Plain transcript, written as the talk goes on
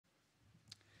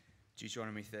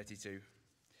Deuteronomy 32.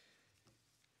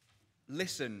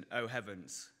 Listen, O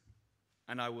heavens,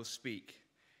 and I will speak.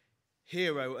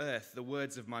 Hear, O earth, the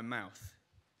words of my mouth.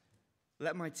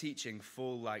 Let my teaching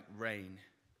fall like rain,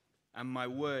 and my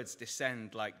words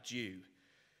descend like dew,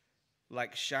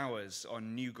 like showers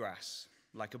on new grass,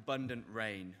 like abundant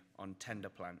rain on tender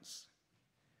plants.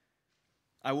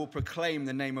 I will proclaim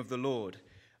the name of the Lord.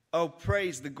 Oh,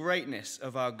 praise the greatness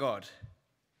of our God.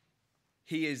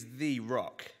 He is the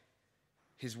rock.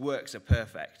 His works are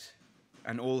perfect,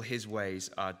 and all his ways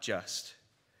are just.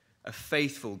 A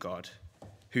faithful God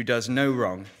who does no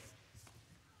wrong,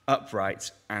 upright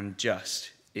and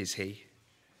just is he.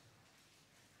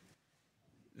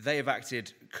 They have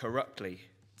acted corruptly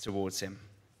towards him.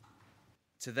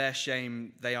 To their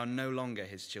shame, they are no longer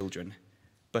his children,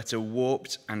 but a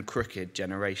warped and crooked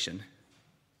generation.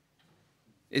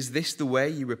 Is this the way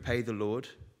you repay the Lord,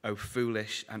 O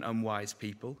foolish and unwise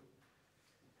people?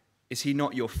 Is he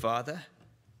not your father,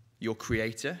 your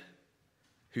creator,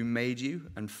 who made you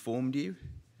and formed you?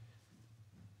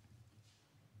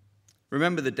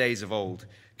 Remember the days of old.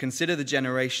 Consider the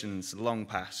generations long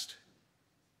past.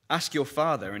 Ask your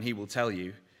father, and he will tell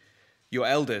you, your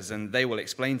elders, and they will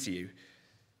explain to you.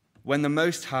 When the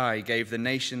Most High gave the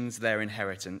nations their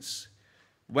inheritance,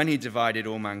 when he divided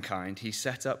all mankind, he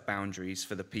set up boundaries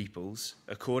for the peoples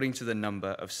according to the number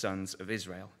of sons of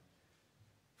Israel.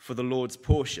 For the Lord's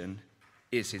portion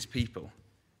is his people,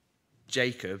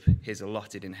 Jacob his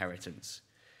allotted inheritance.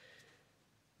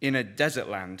 In a desert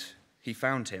land he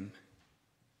found him,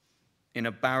 in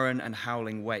a barren and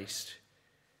howling waste.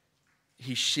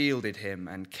 He shielded him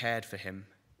and cared for him.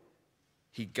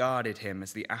 He guarded him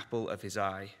as the apple of his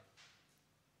eye.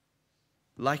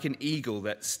 Like an eagle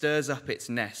that stirs up its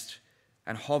nest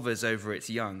and hovers over its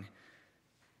young,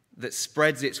 that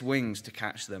spreads its wings to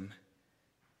catch them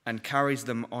and carries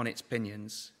them on its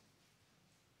pinions.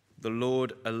 The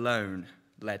Lord alone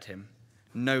led him.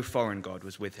 No foreign god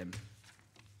was with him.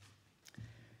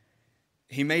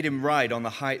 He made him ride on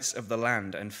the heights of the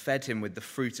land and fed him with the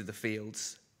fruit of the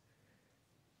fields.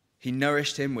 He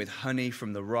nourished him with honey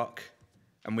from the rock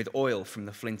and with oil from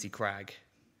the flinty crag,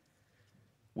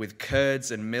 with curds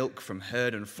and milk from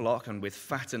herd and flock, and with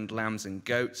fattened lambs and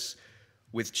goats,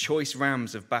 with choice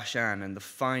rams of Bashan and the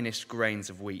finest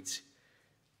grains of wheat.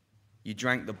 You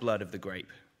drank the blood of the grape.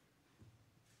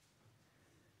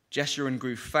 Jeshurun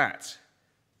grew fat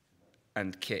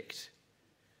and kicked.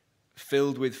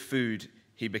 Filled with food,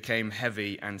 he became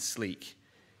heavy and sleek.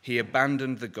 He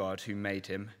abandoned the God who made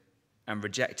him and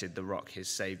rejected the rock, his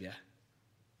savior.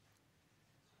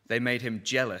 They made him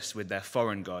jealous with their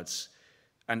foreign gods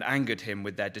and angered him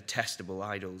with their detestable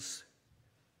idols.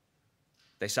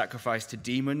 They sacrificed to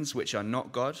demons which are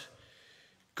not God,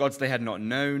 gods they had not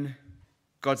known,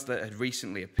 gods that had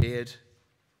recently appeared,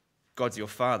 gods your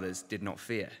fathers did not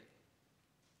fear.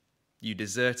 You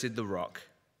deserted the rock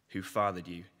who fathered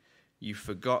you. You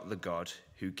forgot the God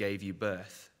who gave you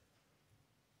birth.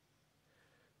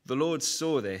 The Lord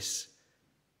saw this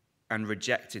and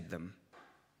rejected them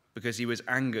because he was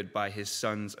angered by his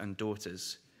sons and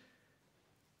daughters.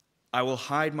 I will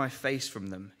hide my face from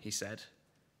them, he said,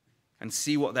 and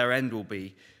see what their end will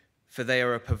be, for they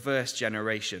are a perverse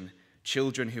generation,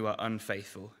 children who are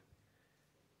unfaithful.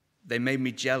 They made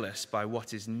me jealous by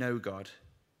what is no God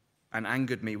and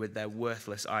angered me with their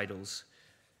worthless idols.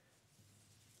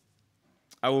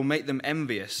 I will make them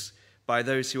envious by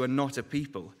those who are not a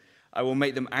people. I will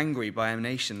make them angry by a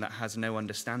nation that has no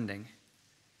understanding.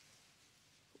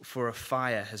 For a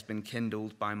fire has been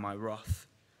kindled by my wrath,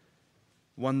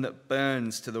 one that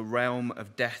burns to the realm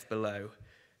of death below.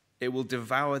 It will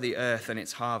devour the earth and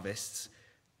its harvests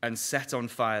and set on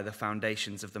fire the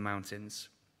foundations of the mountains.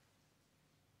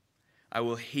 I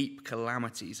will heap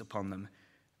calamities upon them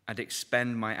and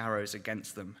expend my arrows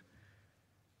against them.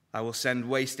 I will send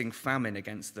wasting famine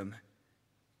against them,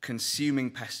 consuming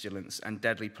pestilence and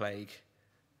deadly plague.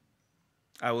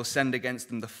 I will send against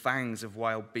them the fangs of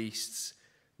wild beasts,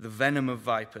 the venom of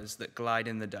vipers that glide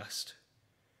in the dust.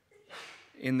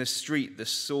 In the street, the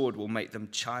sword will make them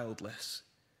childless.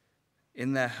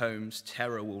 In their homes,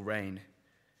 terror will reign.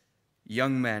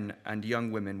 Young men and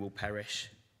young women will perish,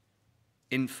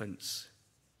 infants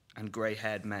and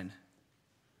gray-haired men.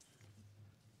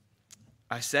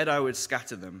 I said I would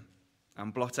scatter them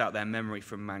and blot out their memory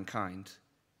from mankind,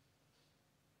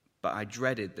 but I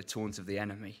dreaded the taunt of the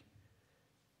enemy,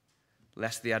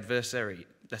 lest the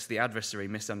adversary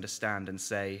misunderstand and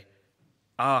say,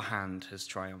 our hand has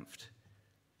triumphed.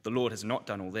 The Lord has not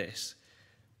done all this.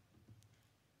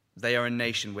 They are a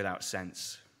nation without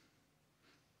sense.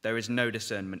 There is no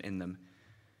discernment in them.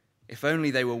 If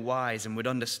only they were wise and would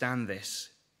understand this,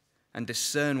 and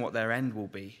discern what their end will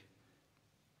be?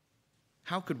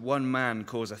 How could one man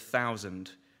cause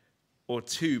 1,000, or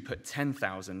two put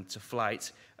 10,000 to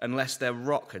flight, unless their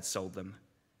rock had sold them,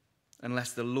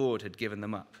 unless the Lord had given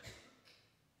them up?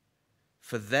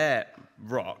 For their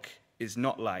rock is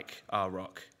not like our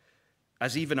rock,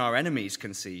 as even our enemies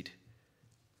concede.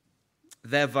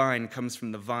 Their vine comes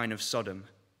from the vine of Sodom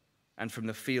and from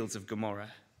the fields of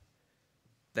Gomorrah.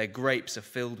 Their grapes are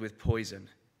filled with poison,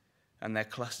 and their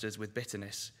clusters with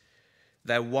bitterness.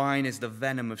 Their wine is the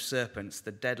venom of serpents,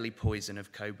 the deadly poison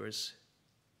of cobras.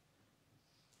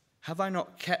 Have I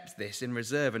not kept this in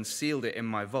reserve and sealed it in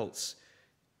my vaults?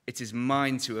 It is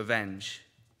mine to avenge.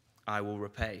 I will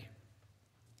repay.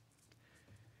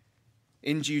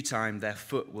 In due time, their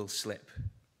foot will slip.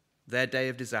 Their day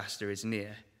of disaster is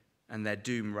near, and their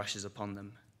doom rushes upon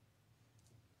them.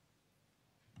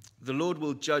 The Lord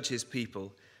will judge his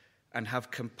people and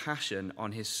have compassion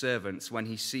on his servants when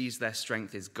he sees their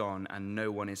strength is gone and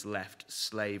no one is left,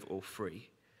 slave or free.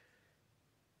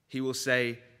 He will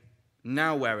say,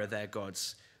 "Now where are their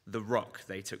gods, the rock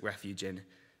they took refuge in,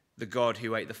 the God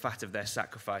who ate the fat of their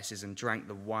sacrifices and drank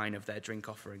the wine of their drink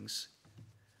offerings?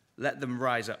 Let them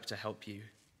rise up to help you.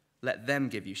 Let them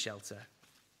give you shelter.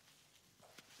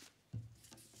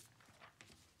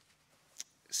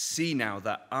 See now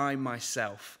that I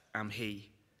myself am he.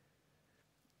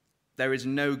 There is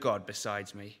no God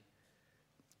besides me.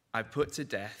 I put to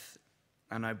death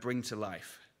and I bring to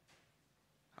life.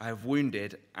 I have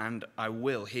wounded and I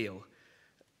will heal,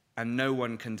 and no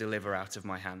one can deliver out of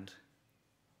my hand.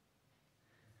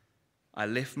 I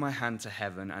lift my hand to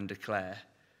heaven and declare,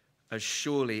 as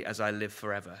surely as I live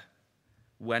forever,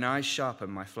 when I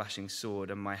sharpen my flashing sword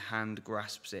and my hand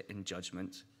grasps it in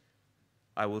judgment,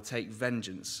 I will take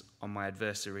vengeance on my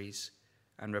adversaries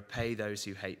and repay those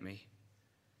who hate me.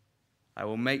 I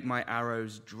will make my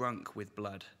arrows drunk with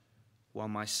blood, while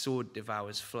my sword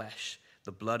devours flesh,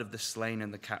 the blood of the slain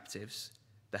and the captives,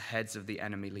 the heads of the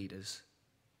enemy leaders.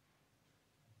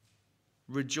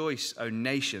 Rejoice, O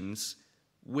nations,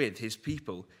 with his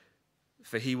people,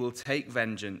 for he will take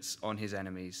vengeance on his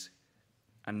enemies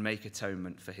and make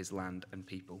atonement for his land and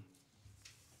people."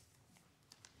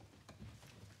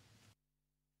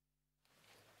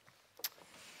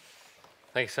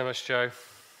 Thanks so much, Joe.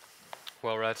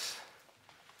 Well read.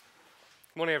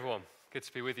 Good morning, everyone. Good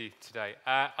to be with you today.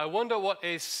 I wonder what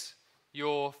is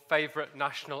your favourite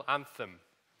national anthem,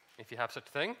 if you have such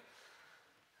a thing.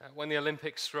 When the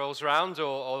Olympics rolls around,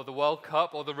 or the World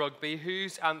Cup, or the rugby,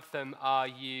 whose anthem are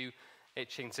you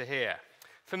itching to hear?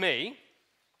 For me,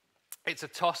 it's a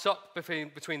toss-up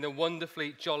between the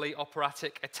wonderfully jolly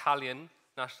operatic Italian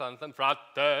national anthem,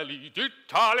 Fratelli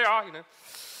d'Italia,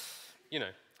 you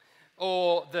know,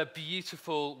 or the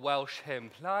beautiful Welsh hymn,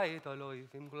 Plaid Aloy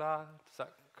Vimglad. Is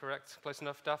that correct? Close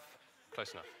enough, Duff?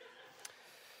 Close enough.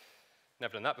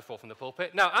 Never done that before from the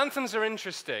pulpit. Now, anthems are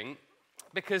interesting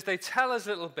because they tell us a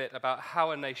little bit about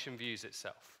how a nation views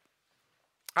itself.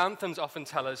 Anthems often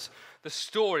tell us the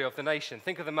story of the nation.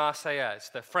 Think of the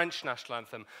Marseillaise, the French national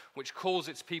anthem, which calls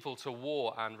its people to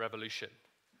war and revolution.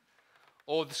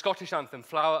 Or the Scottish anthem,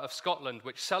 Flower of Scotland,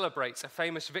 which celebrates a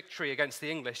famous victory against the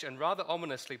English and rather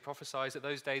ominously prophesies that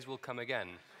those days will come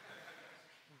again.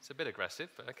 It's a bit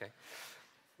aggressive, but okay.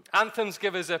 Anthems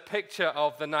give us a picture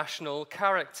of the national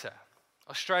character.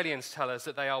 Australians tell us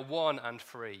that they are one and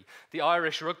free. The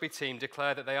Irish rugby team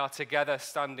declare that they are together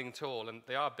standing tall, and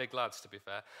they are big lads, to be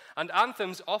fair. And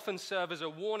anthems often serve as a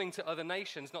warning to other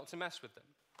nations not to mess with them.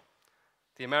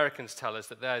 The Americans tell us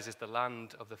that theirs is the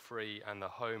land of the free and the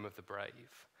home of the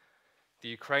brave. The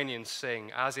Ukrainians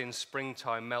sing, "As in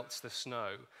springtime melts the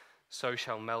snow, so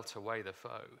shall melt away the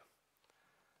foe."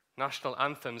 National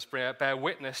anthems bear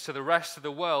witness to the rest of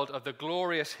the world of the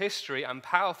glorious history and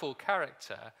powerful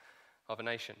character of a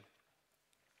nation.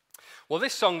 Well,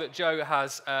 this song that Joe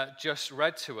has just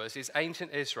read to us is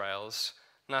ancient Israel's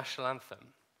national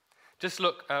anthem. Just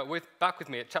look back with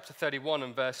me at chapter 31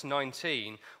 and verse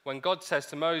 19, when God says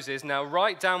to Moses, "Now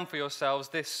write down for yourselves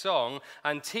this song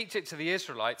and teach it to the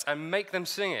Israelites and make them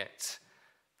sing it,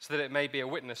 so that it may be a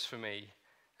witness for me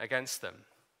against them."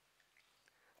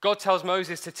 God tells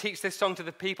Moses to teach this song to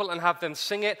the people and have them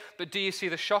sing it, but do you see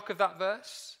the shock of that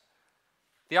verse?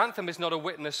 The anthem is not a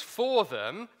witness for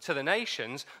them to the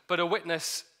nations, but a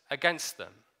witness against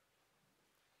them.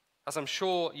 As I'm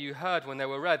sure you heard when they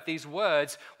were read, these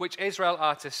words, which Israel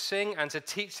are to sing and to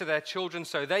teach to their children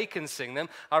so they can sing them,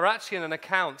 are actually an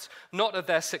account not of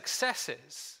their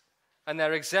successes and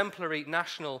their exemplary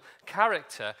national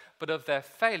character, but of their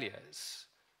failures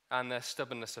and their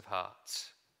stubbornness of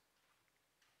heart.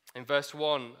 In verse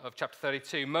 1 of chapter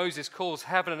 32, Moses calls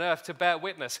heaven and earth to bear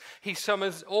witness. He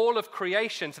summons all of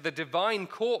creation to the divine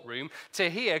courtroom to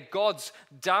hear God's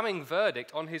damning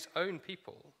verdict on his own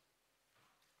people.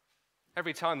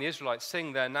 Every time the Israelites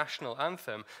sing their national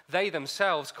anthem, they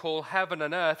themselves call heaven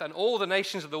and earth and all the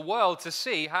nations of the world to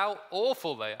see how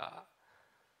awful they are.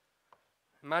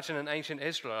 Imagine an ancient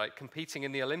Israelite competing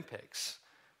in the Olympics.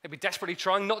 They'd be desperately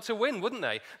trying not to win, wouldn't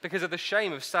they? Because of the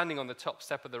shame of standing on the top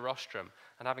step of the rostrum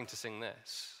and having to sing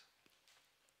this.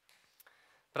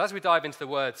 But as we dive into the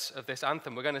words of this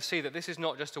anthem, we're going to see that this is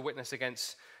not just a witness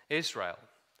against Israel.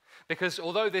 Because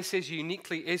although this is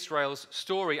uniquely Israel's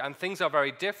story and things are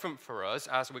very different for us,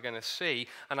 as we're going to see,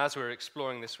 and as we're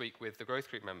exploring this week with the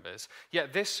Growth Group members,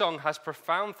 yet this song has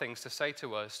profound things to say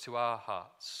to us, to our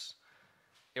hearts.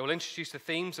 It will introduce the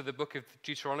themes of the book of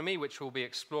Deuteronomy, which we'll be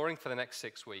exploring for the next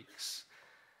 6 weeks.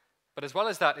 But as well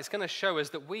as that, it's going to show us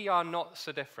that we are not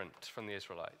so different from the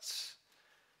Israelites.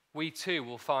 We too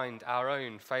will find our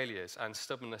own failures and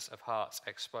stubbornness of hearts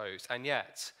exposed. And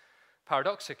yet,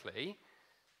 paradoxically,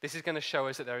 this is going to show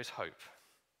us that there is hope.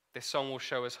 This song will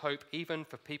show us hope even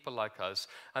for people like us.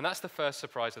 And that's the first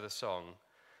surprise of the song,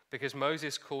 because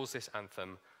Moses calls this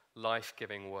anthem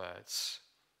life-giving words.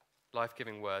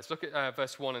 Life-giving words. Look at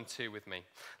verse 1 and 2 with me.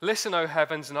 Listen, O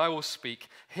heavens, and I will speak.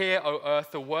 Hear, O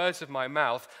earth, the words of my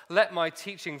mouth. Let my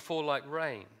teaching fall like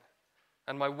rain,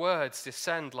 and my words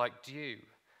descend like dew,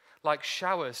 like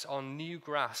showers on new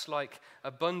grass, like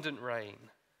abundant rain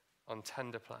on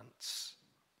tender plants.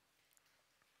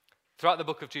 Throughout the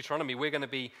book of Deuteronomy, we're going to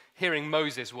be hearing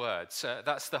Moses' words.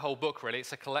 That's the whole book, really.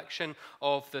 It's a collection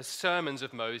of the sermons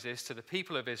of Moses to the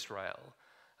people of Israel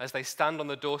as they stand on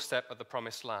the doorstep of the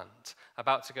promised land,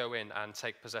 about to go in and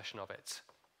take possession of it.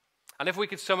 And if we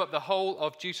could sum up the whole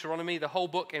of Deuteronomy, the whole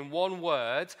book in one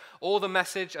word, all the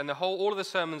message and all of the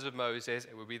sermons of Moses,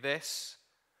 it would be this: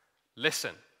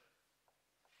 listen.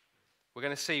 We're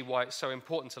going to see why it's so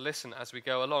important to listen as we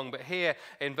go along. But here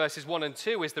in verses 1 and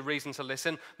 2 is the reason to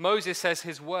listen. Moses says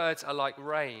his words are like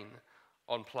rain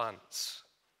on plants.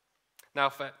 Now,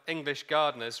 for English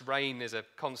gardeners, rain is a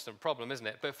constant problem, isn't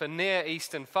it? But for Near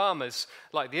Eastern farmers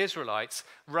like the Israelites,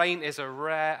 rain is a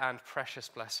rare and precious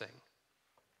blessing.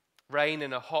 Rain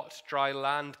in a hot, dry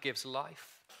land gives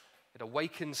life. It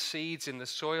awakens seeds in the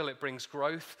soil. It brings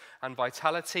growth and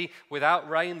vitality. Without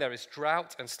rain, there is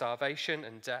drought and starvation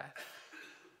and death.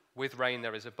 With rain,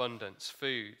 there is abundance,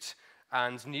 food,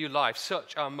 and new life.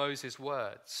 Such are Moses'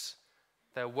 words.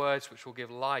 They're words which will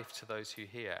give life to those who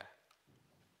hear.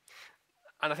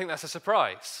 And I think that's a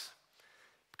surprise,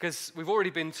 because we've already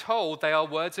been told they are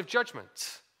words of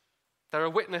judgment. They're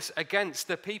a witness against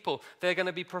the people. They're going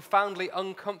to be profoundly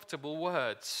uncomfortable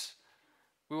words.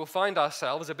 We will find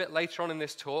ourselves a bit later on in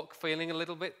this talk feeling a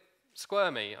little bit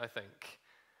squirmy, I think.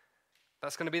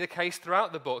 That's going to be the case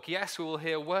throughout the book. Yes, we will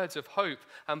hear words of hope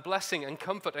and blessing and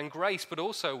comfort and grace, but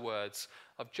also words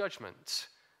of judgment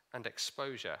and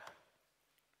exposure.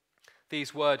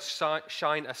 These words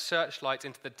shine a searchlight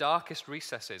into the darkest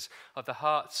recesses of the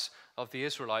hearts of the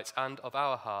Israelites and of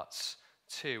our hearts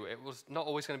too. It was not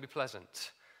always going to be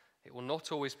pleasant. It will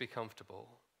not always be comfortable.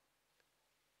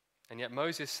 And yet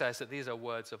Moses says that these are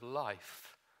words of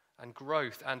life and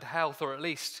growth and health, or at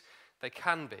least they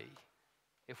can be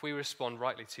if we respond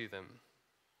rightly to them.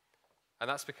 And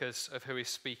that's because of who is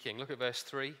speaking. Look at verse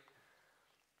 3.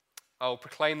 Oh,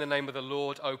 proclaim the name of the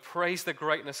Lord. Oh, praise the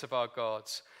greatness of our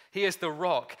gods. He is the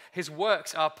rock. His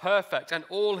works are perfect, and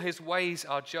all his ways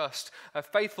are just. A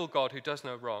faithful God who does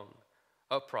no wrong.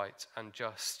 Upright and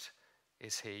just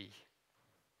is he.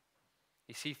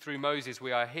 You see, through Moses,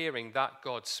 we are hearing that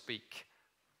God speak.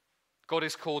 God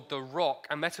is called the rock,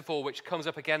 a metaphor which comes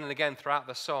up again and again throughout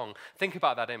the song. Think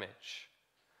about that image.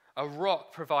 A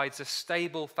rock provides a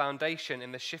stable foundation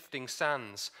in the shifting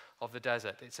sands of the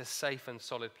desert. It's a safe and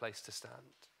solid place to stand.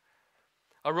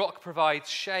 A rock provides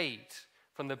shade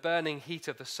from the burning heat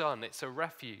of the sun. It's a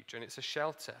refuge and it's a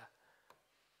shelter.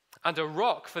 And a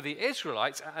rock for the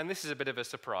Israelites, and this is a bit of a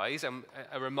surprise, and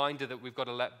a reminder that we've got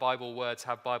to let Bible words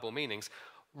have Bible meanings.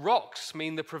 Rocks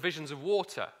mean the provisions of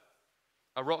water.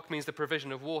 A rock means the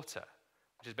provision of water,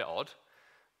 which is a bit odd.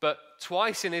 But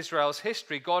twice in Israel's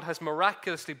history, God has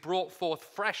miraculously brought forth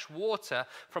fresh water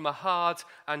from a hard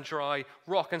and dry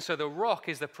rock. And so the rock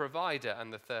is the provider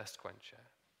and the thirst quencher.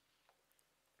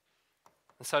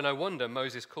 And so no wonder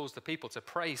Moses calls the people to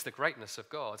praise the greatness of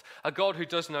God, a God who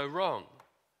does no wrong,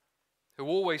 who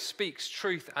always speaks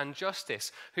truth and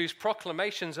justice, whose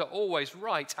proclamations are always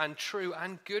right and true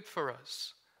and good for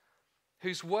us,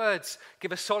 whose words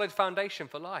give a solid foundation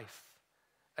for life,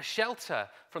 a shelter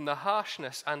from the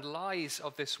harshness and lies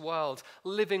of this world,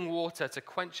 living water to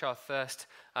quench our thirst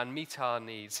and meet our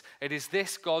needs. It is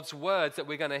this God's word that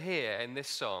we're going to hear in this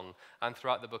song and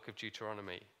throughout the book of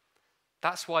Deuteronomy.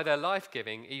 That's why they're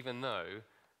life-giving, even though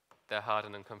they're hard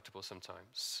and uncomfortable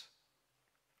sometimes.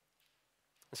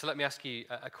 And so let me ask you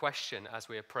a question as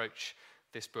we approach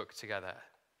this book together.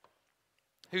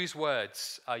 Whose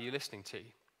words are you listening to?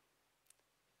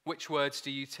 Which words do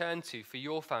you turn to for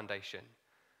your foundation,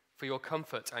 for your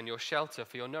comfort and your shelter,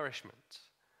 for your nourishment?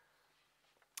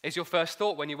 Is your first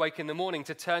thought when you wake in the morning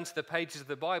to turn to the pages of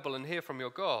the Bible and hear from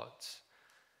your God?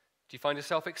 Do you find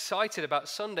yourself excited about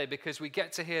Sunday because we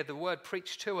get to hear the word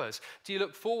preached to us? Do you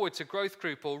look forward to growth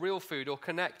group or real food or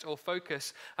connect or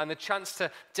focus and the chance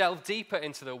to delve deeper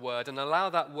into the word and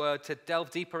allow that word to delve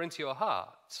deeper into your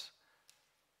heart?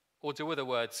 Or do other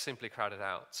words simply crowd it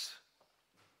out?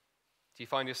 Do you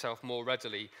find yourself more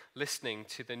readily listening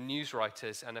to the news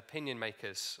writers and opinion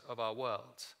makers of our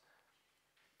world?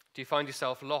 Do you find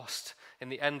yourself lost in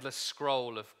the endless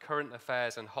scroll of current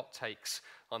affairs and hot takes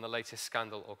on the latest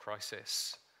scandal or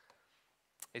crisis?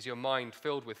 Is your mind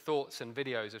filled with thoughts and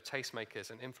videos of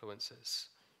tastemakers and influencers?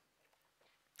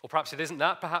 Or perhaps it isn't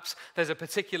that. Perhaps there's a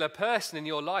particular person in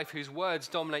your life whose words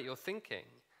dominate your thinking,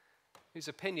 whose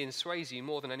opinion sways you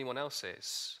more than anyone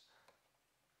else's.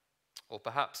 Or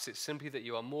perhaps it's simply that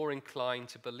you are more inclined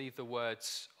to believe the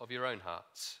words of your own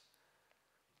heart,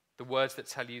 the words that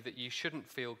tell you that you shouldn't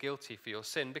feel guilty for your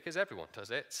sin because everyone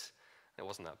does it. It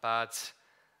wasn't that bad.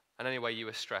 And anyway, you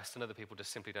were stressed and other people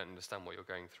just simply don't understand what you're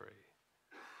going through.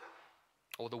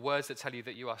 Or the words that tell you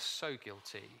that you are so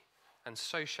guilty and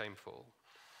so shameful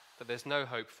that there's no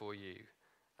hope for you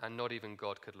and not even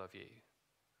God could love you.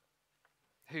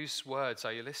 Whose words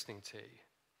are you listening to?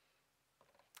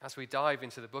 As we dive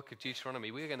into the book of Deuteronomy,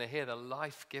 we're going to hear the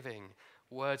life-giving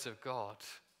words of God.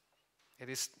 It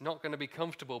is not going to be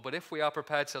comfortable, but if we are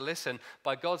prepared to listen,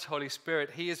 by God's Holy Spirit,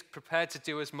 He is prepared to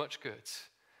do us much good,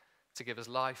 to give us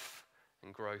life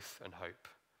and growth and hope.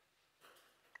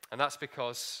 And that's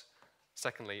because,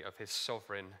 secondly, of His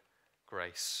sovereign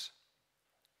grace.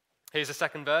 Here's the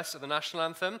second verse of the national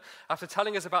anthem. After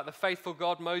telling us about the faithful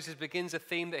God, Moses begins a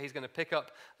theme that he's going to pick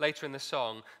up later in the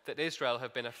song, that Israel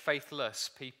have been a faithless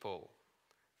people.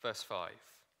 Verse 5.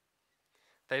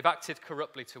 They've acted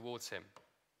corruptly towards him.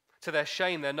 To their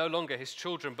shame, they're no longer his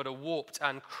children, but a warped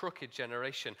and crooked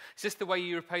generation. Is this the way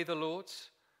you repay the Lord,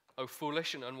 O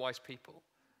foolish and unwise people?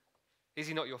 Is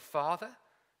he not your father,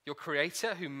 your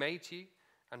creator, who made you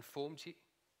and formed you?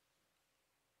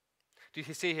 Do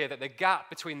you see here that the gap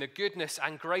between the goodness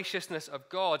and graciousness of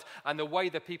God and the way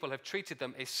the people have treated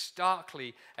them is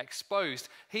starkly exposed?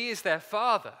 He is their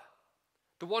father,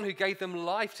 the one who gave them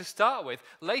life to start with.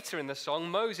 Later in the song,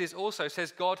 Moses also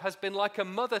says God has been like a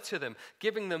mother to them,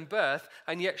 giving them birth,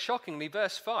 and yet shockingly,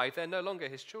 verse 5, they're no longer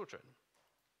his children.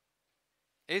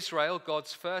 Israel,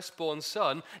 God's firstborn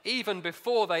son, even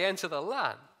before they enter the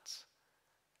land,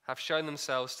 have shown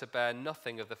themselves to bear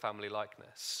nothing of the family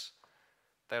likeness.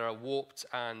 They're a warped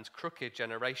and crooked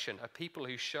generation, a people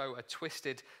who show a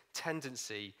twisted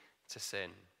tendency to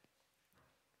sin.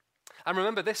 And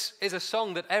remember, this is a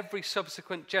song that every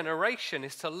subsequent generation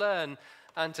is to learn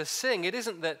and to sing. It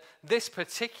isn't that this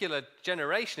particular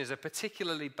generation is a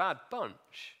particularly bad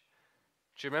bunch.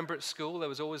 Do you remember at school there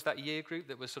was always that year group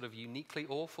that was sort of uniquely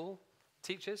awful?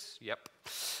 Teachers? Yep.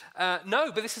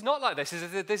 No, but this is not like this.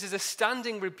 This is a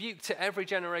standing rebuke to every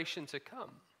generation to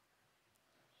come.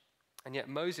 And yet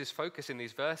Moses' focus in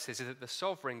these verses is that the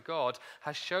sovereign God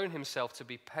has shown himself to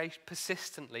be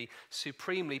persistently,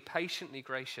 supremely, patiently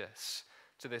gracious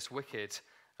to this wicked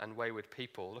and wayward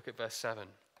people. Look at verse 7.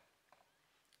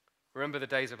 Remember the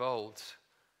days of old.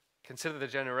 Consider the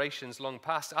generations long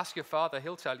past. Ask your father,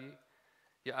 he'll tell you.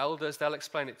 Your elders, they'll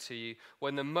explain it to you.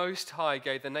 When the Most High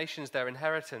gave the nations their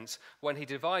inheritance, when he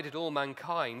divided all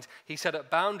mankind, he set up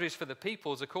boundaries for the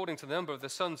peoples according to the number of the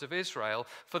sons of Israel.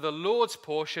 For the Lord's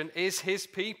portion is his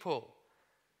people,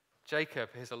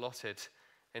 Jacob his allotted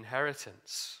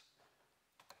inheritance.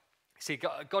 See,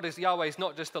 God is Yahweh is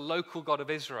not just the local God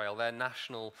of Israel, their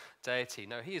national deity.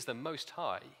 No, he is the Most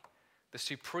High, the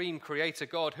supreme creator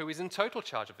God who is in total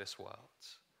charge of this world.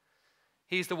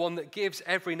 He's the one that gives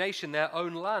every nation their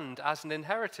own land as an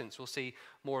inheritance. We'll see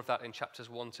more of that in chapters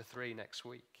 1 to 3 next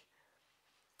week.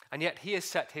 And yet he has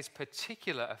set his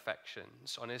particular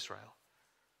affections on Israel.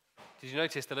 Did you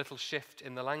notice the little shift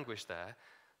in the language there?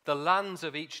 The lands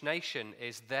of each nation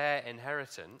is their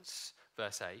inheritance,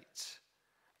 verse 8.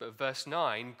 But verse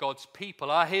 9, God's people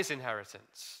are his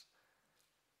inheritance.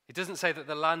 It doesn't say that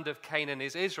the land of Canaan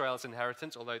is Israel's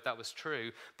inheritance, although that was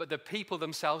true, but the people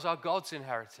themselves are God's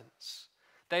inheritance.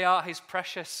 They are his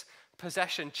precious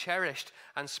possession, cherished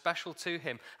and special to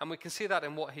him. And we can see that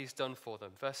in what he's done for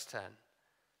them. Verse 10.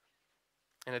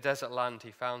 In a desert land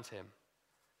he found him.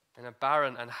 In a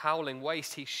barren and howling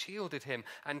waste he shielded him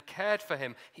and cared for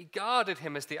him. He guarded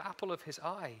him as the apple of his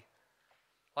eye.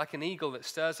 Like an eagle that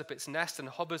stirs up its nest and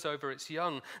hovers over its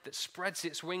young, that spreads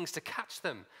its wings to catch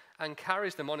them and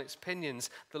carries them on its pinions,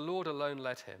 the Lord alone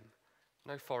led him.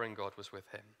 No foreign god was with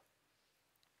him.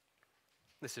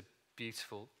 This is a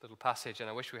beautiful little passage, and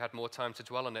I wish we had more time to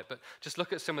dwell on it, but just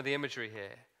look at some of the imagery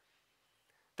here.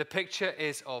 The picture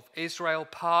is of Israel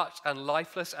parched and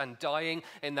lifeless and dying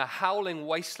in the howling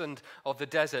wasteland of the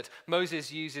desert.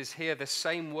 Moses uses here the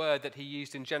same word that he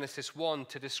used in Genesis 1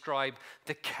 to describe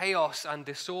the chaos and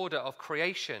disorder of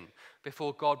creation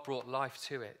before God brought life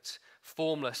to it.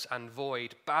 Formless and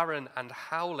void, barren and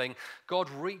howling, God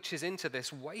reaches into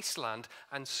this wasteland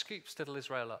and scoops little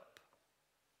Israel up,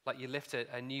 like you lift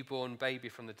a newborn baby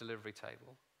from the delivery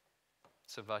table.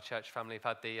 Some of our church family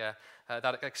have had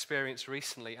that experience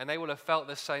recently, and they will have felt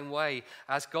the same way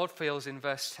as God feels in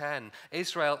verse 10.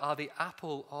 Israel are the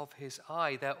apple of his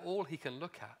eye. They're all he can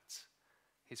look at,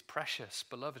 his precious,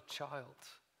 beloved child.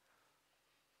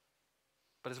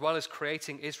 But as well as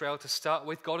creating Israel to start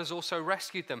with, God has also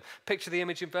rescued them. Picture the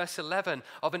image in verse 11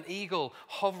 of an eagle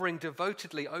hovering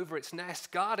devotedly over its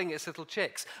nest, guarding its little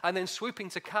chicks, and then swooping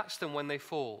to catch them when they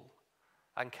fall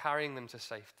and carrying them to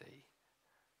safety.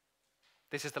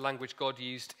 This is the language God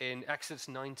used in Exodus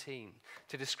 19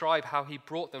 to describe how he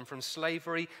brought them from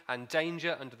slavery and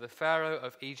danger under the Pharaoh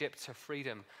of Egypt to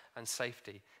freedom and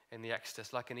safety in the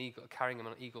Exodus, like an eagle, carrying them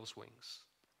on eagle's wings.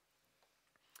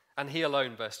 And he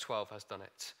alone, verse 12, has done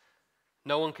it.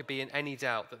 No one could be in any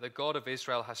doubt that the God of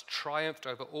Israel has triumphed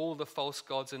over all the false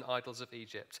gods and idols of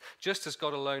Egypt. Just as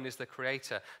God alone is the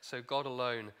creator, so God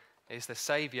alone is the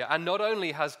Savior. And not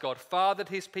only has God fathered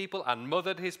his people and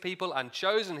mothered his people and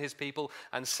chosen his people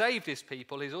and saved his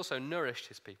people, he's also nourished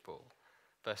his people.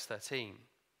 Verse 13.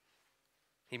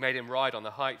 He made him ride on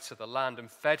the heights of the land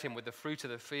and fed him with the fruit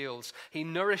of the fields. He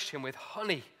nourished him with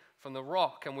honey from the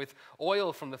rock and with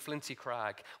oil from the flinty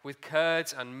crag, with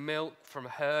curds and milk from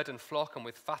herd and flock, and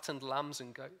with fattened lambs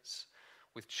and goats,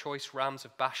 with choice rams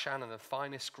of Bashan and the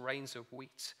finest grains of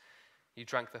wheat. You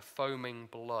drank the foaming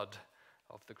blood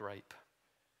of the grape.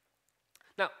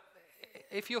 Now,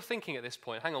 if you're thinking at this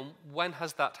point, hang on, when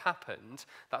has that happened?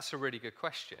 That's a really good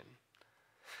question.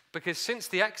 Because since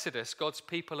the Exodus, God's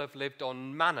people have lived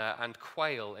on manna and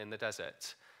quail in the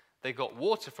desert. They got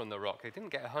water from the rock, they didn't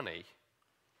get honey.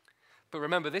 But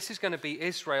remember, this is going to be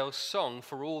Israel's song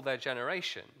for all their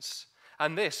generations.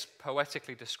 And this,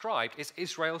 poetically described, is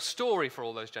Israel's story for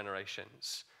all those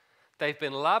generations. They've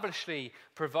been lavishly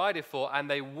provided for, and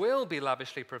they will be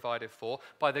lavishly provided for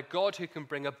by the God who can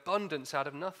bring abundance out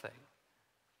of nothing.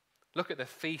 Look at the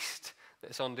feast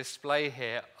that's on display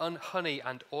here. Honey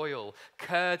and oil,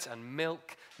 curds and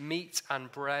milk, meat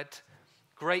and bread,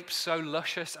 grapes so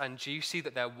luscious and juicy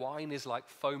that their wine is like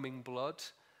foaming blood.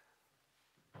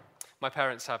 My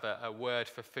parents have a word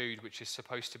for food which is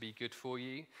supposed to be good for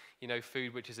you. You know,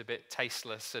 food which is a bit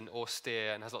tasteless and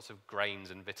austere and has lots of grains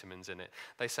and vitamins in it.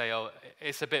 They say, oh,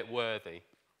 it's a bit worthy.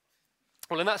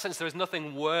 Well, in that sense, there is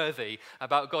nothing worthy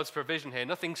about God's provision here,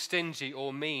 nothing stingy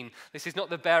or mean. This is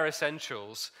not the bare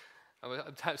essentials.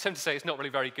 I'm tempted to say it's not really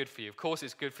very good for you. Of course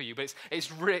it's good for you, but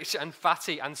it's rich and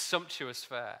fatty and sumptuous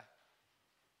fare.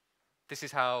 This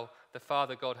is how the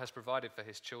Father God has provided for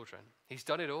his children. He's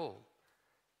done it all.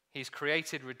 He's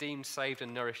created, redeemed, saved,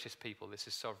 and nourished his people. This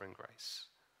is sovereign grace.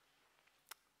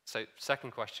 So,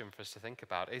 second question for us to think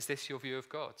about, is this your view of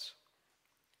God?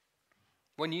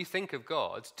 When you think of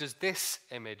God, does this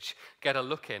image get a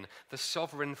look in? The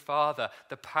sovereign Father,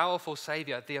 the powerful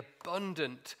Savior, the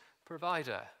abundant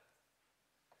provider.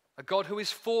 A God who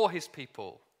is for his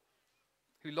people,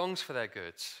 who longs for their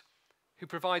goods, who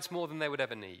provides more than they would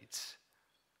ever need.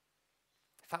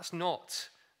 If that's not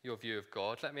your view of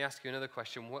God, let me ask you another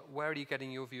question. Where are you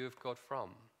getting your view of God from?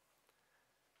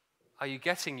 Are you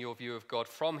getting your view of God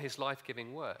from his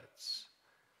life-giving words?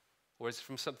 Or is it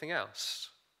from something else?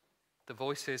 The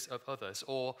voices of others,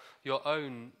 or your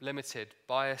own limited,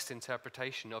 biased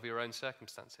interpretation of your own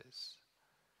circumstances?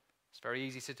 It's very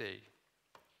easy to do.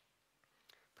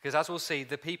 Because as we'll see,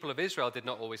 the people of Israel did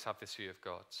not always have this view of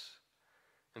God.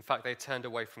 In fact, they turned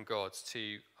away from God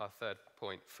to our third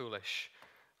point, foolish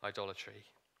idolatry.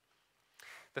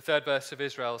 The third verse of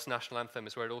Israel's national anthem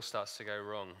is where it all starts to go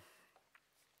wrong.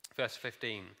 Verse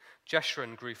 15,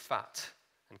 Jeshurun grew fat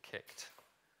and kicked.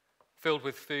 Filled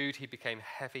with food, he became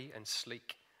heavy and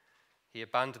sleek. He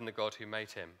abandoned the God who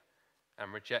made him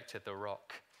and rejected the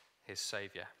rock, his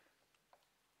Savior.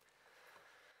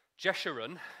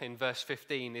 Jeshurun in verse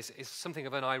 15 is something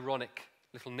of an ironic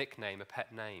little nickname, a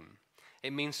pet name.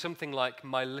 It means something like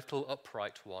my little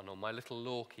upright one or my little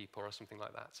lawkeeper or something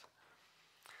like that.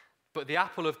 But the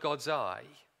apple of God's eye,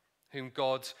 whom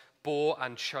God bore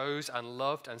and chose and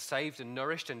loved and saved and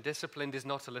nourished and disciplined, is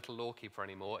not a little lawkeeper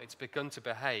anymore. It's begun to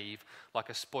behave like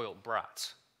a spoilt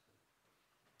brat.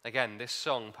 Again, this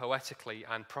song poetically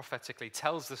and prophetically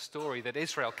tells the story that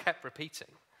Israel kept repeating.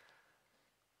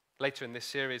 Later in this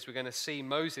series, we're going to see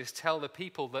Moses tell the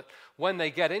people that when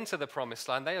they get into the promised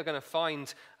land, they are going to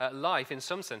find life, in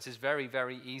some senses, very,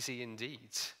 very easy indeed.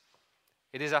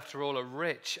 It is, after all, a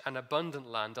rich and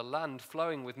abundant land, a land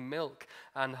flowing with milk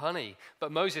and honey.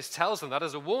 But Moses tells them that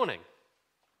as a warning,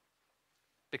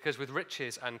 because with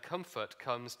riches and comfort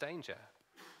comes danger.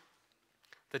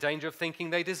 The danger of thinking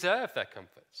they deserve their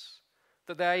comforts,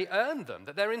 that they earn them,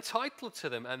 that they're entitled to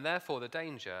them, and therefore the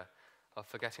danger of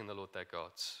forgetting the Lord their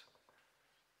God.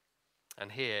 And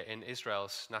here in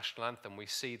Israel's national anthem, we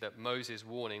see that Moses'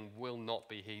 warning will not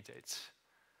be heeded.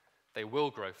 They will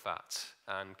grow fat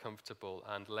and comfortable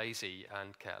and lazy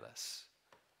and careless.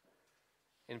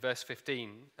 In verse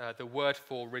 15, the word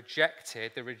for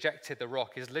rejected, the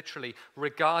rock, is literally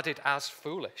regarded as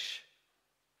foolish.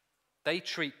 They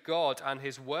treat God and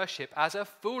his worship as a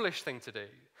foolish thing to do,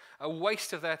 a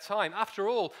waste of their time. After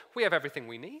all, we have everything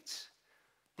we need.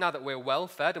 Now that we're well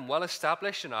fed and well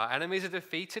established and our enemies are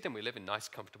defeated and we live in nice,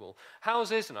 comfortable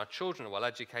houses and our children are well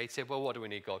educated, well, what do we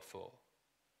need God for?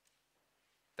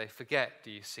 They forget, do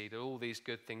you see, that all these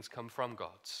good things come from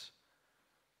God.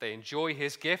 They enjoy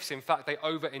his gifts. In fact, they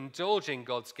overindulge in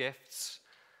God's gifts.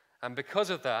 And because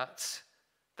of that,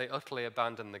 they utterly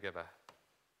abandon the giver.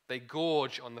 They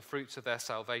gorge on the fruits of their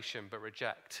salvation but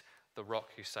reject the rock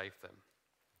who saved them.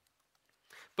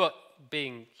 But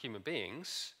being human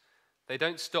beings, they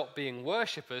don't stop being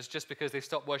worshippers just because they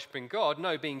stop worshipping God.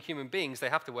 No, being human beings, they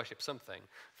have to worship something.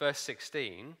 Verse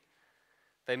 16,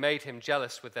 they made him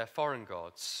jealous with their foreign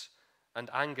gods and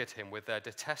angered him with their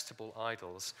detestable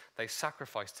idols. They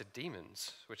sacrificed to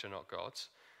demons, which are not gods,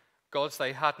 gods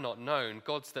they had not known,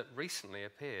 gods that recently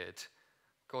appeared,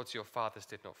 gods your fathers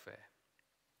did not fear.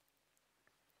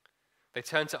 They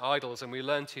turned to idols, and we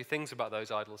learn two things about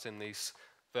those idols in these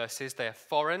verses. They are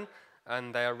foreign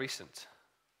and they are recent.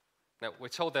 Now, we're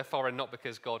told they're foreign not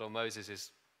because God or Moses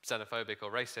is xenophobic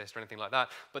or racist or anything like that,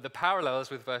 but the parallels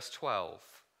with verse 12.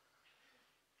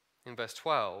 In verse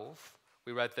 12,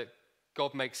 we read that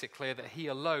God makes it clear that he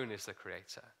alone is the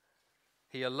creator.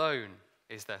 He alone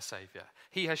is their savior.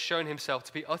 He has shown himself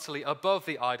to be utterly above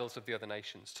the idols of the other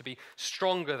nations, to be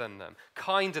stronger than them,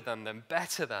 kinder than them,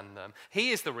 better than them.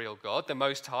 He is the real God, the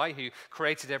Most High, who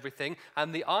created everything,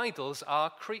 and the idols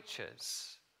are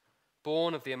creatures,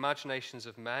 born of the imaginations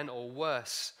of men, or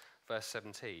worse, verse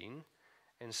 17,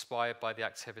 inspired by the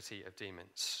activity of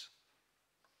demons.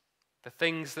 The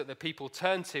things that the people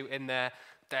turn to in their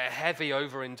heavy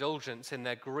overindulgence, in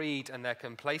their greed and their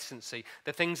complacency,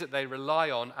 the things that they rely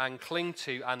on and cling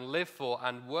to and live for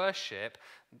and worship,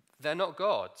 they're not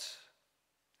God,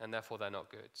 and therefore they're not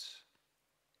good.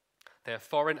 They're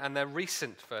foreign and they're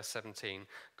recent, verse 17,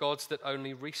 gods that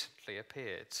only recently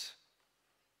appeared.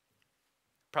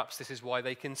 Perhaps this is why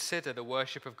they consider the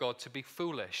worship of God to be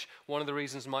foolish. One of the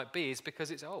reasons might be is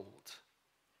because it's old.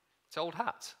 It's old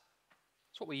hat.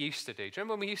 It's what we used to do. Do you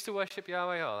remember when we used to worship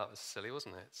Yahweh? Oh, that was silly,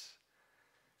 wasn't it?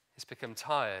 It's become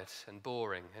tired and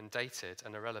boring and dated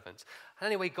and irrelevant. And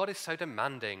anyway, God is so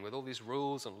demanding with all these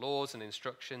rules and laws and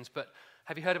instructions. But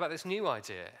have you heard about this new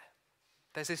idea?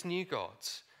 There's this new God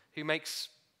who makes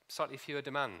slightly fewer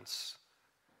demands.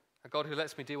 A God who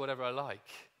lets me do whatever I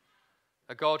like.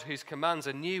 A God whose commands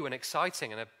are new and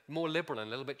exciting and are more liberal and a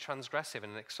little bit transgressive in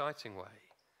an exciting way.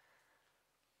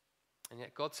 And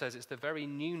yet God says it's the very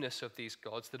newness of these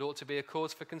gods that ought to be a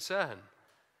cause for concern.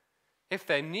 If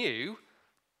they're new,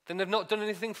 then they've not done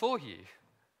anything for you.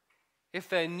 If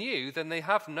they're new, then they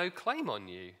have no claim on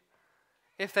you.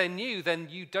 If they're new, then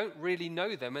you don't really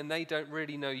know them and they don't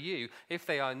really know you. If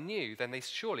they are new, then they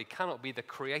surely cannot be the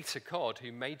creator God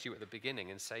who made you at the beginning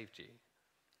and saved you.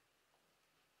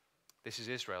 This is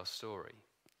Israel's story.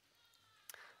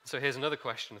 So here's another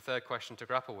question, a third question to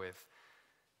grapple with.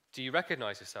 Do you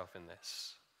recognize yourself in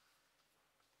this?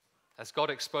 As God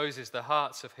exposes the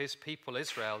hearts of his people,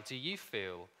 Israel, do you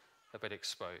feel a bit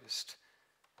exposed?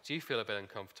 Do you feel a bit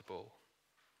uncomfortable?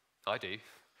 I do.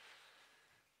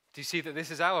 Do you see that this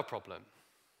is our problem?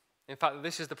 In fact, that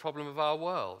this is the problem of our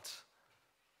world.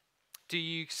 Do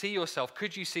you see yourself,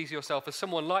 could you see yourself as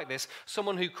someone like this,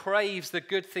 someone who craves the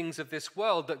good things of this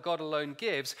world that God alone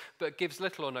gives, but gives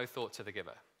little or no thought to the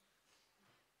giver?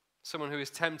 Someone who is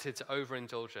tempted to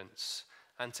overindulgence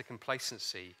and to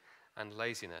complacency and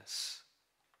laziness.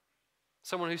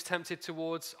 Someone who's tempted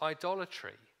towards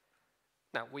idolatry.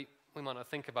 Now, we might not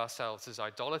think of ourselves as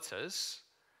idolaters,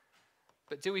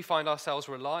 but do we find ourselves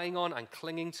relying on and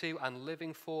clinging to and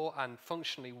living for and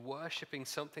functionally worshipping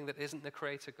something that isn't the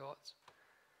Creator God?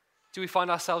 Do we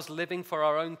find ourselves living for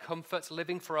our own comfort,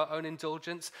 living for our own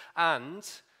indulgence, and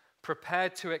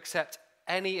prepared to accept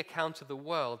any account of the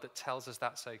world that tells us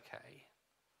that's okay?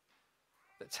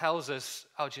 That tells us,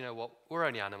 oh, do you know what? We're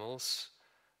only animals,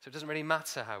 so it doesn't really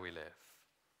matter how we live.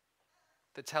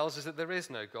 That tells us that there is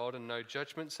no God and no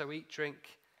judgment, so eat, drink,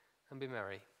 and be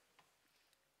merry.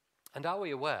 And are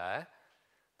we aware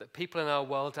that people in our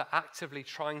world are actively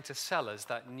trying to sell us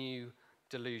that new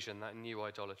delusion, that new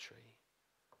idolatry?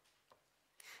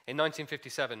 In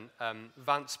 1957,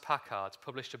 Vance Packard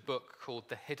published a book called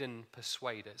The Hidden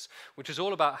Persuaders, which was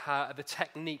all about the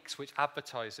techniques which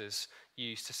advertisers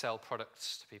use to sell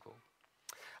products to people.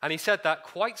 And he said that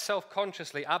quite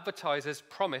self-consciously, advertisers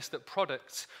promised that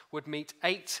products would meet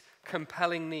 8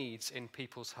 compelling needs in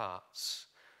people's hearts: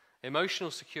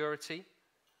 emotional security,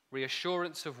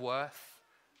 reassurance of worth,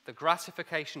 the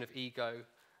gratification of ego,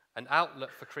 an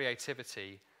outlet for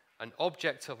creativity, an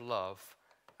object of love,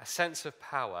 a sense of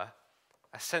power,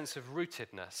 a sense of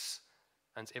rootedness,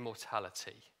 and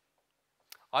immortality.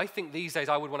 I think these days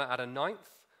I would want to add a 9th,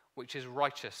 which is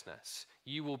righteousness.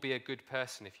 You will be a good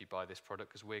person if you buy this product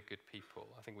because we're good people.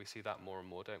 I think we see that more and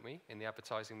more, don't we, in the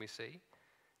advertising we see?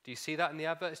 Do you see that in the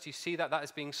adverts? Do you see that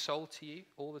is being sold to you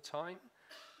all the time?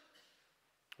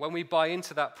 When we buy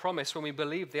into that promise, when we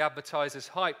believe the advertiser's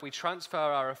hype, we transfer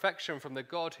our affection from the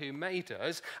God who made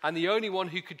us, and the only one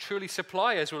who could truly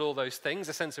supply us with all those things,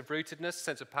 a sense of rootedness, a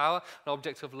sense of power, an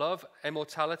object of love,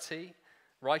 immortality,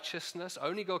 righteousness.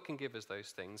 Only God can give us those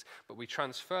things, but we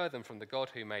transfer them from the God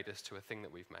who made us to a thing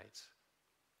that we've made.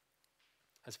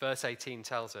 As verse 18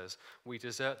 tells us, we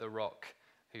desert the rock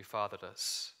who fathered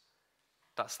us.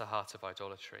 That's the heart of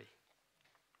idolatry.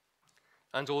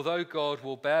 And although God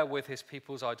will bear with his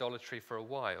people's idolatry for a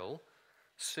while,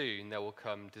 soon there will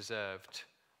come deserved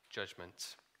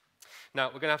judgment. Now,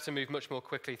 we're going to have to move much more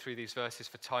quickly through these verses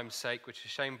for time's sake, which is a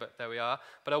shame, but there we are.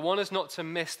 But I want us not to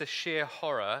miss the sheer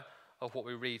horror of what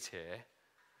we read here.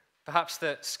 Perhaps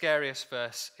the scariest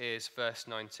verse is verse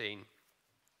 19.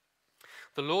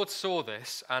 The Lord saw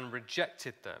this and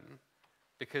rejected them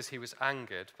because he was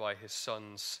angered by his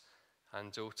sons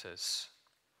and daughters.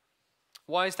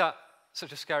 Why is that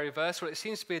such a scary verse? Well, it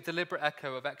seems to be a deliberate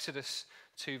echo of Exodus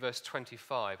 2, verse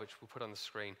 25, which we'll put on the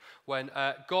screen, when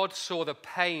God saw the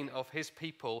pain of his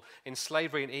people in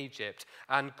slavery in Egypt,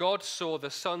 and God saw the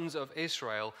sons of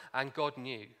Israel, and God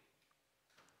knew.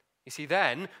 You see,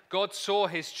 then, God saw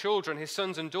his children, his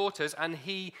sons and daughters, and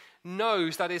he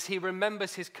knows, that is, he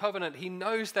remembers his covenant, he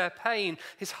knows their pain,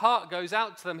 his heart goes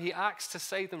out to them, he acts to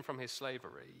save them from his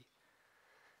slavery.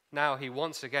 Now he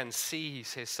once again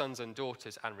sees his sons and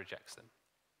daughters and rejects them.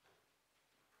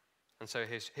 And so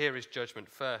here is judgment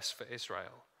first for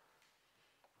Israel.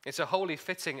 It's a wholly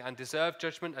fitting and deserved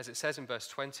judgment, as it says in verse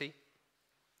 20.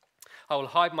 I will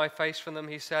hide my face from them,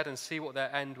 he said, and see what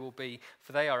their end will be,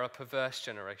 for they are a perverse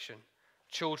generation,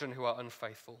 children who are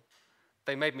unfaithful.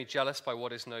 They made me jealous by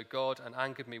what is no God and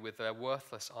angered me with their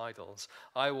worthless idols.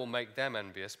 I will make them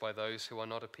envious by those who are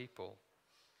not a people.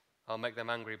 I'll make them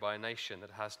angry by a nation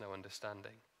that has no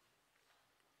understanding.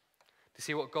 Do you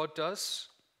see what God does?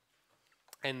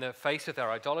 In the face of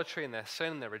their idolatry and their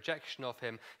sin and their rejection of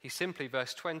him, he simply,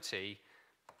 verse 20,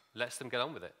 lets them get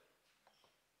on with it.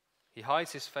 He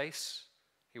hides his face,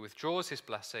 he withdraws his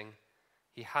blessing,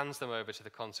 he hands them over to the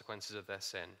consequences of their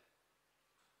sin.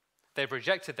 They've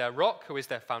rejected their rock, who is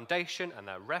their foundation and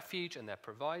their refuge and their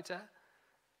provider.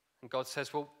 And God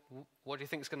says, well, what do you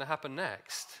think is going to happen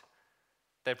next?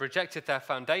 They've rejected their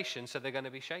foundation, so they're going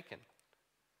to be shaken.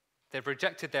 They've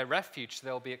rejected their refuge, so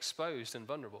they'll be exposed and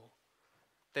vulnerable.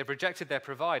 They've rejected their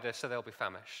provider, so they'll be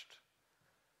famished.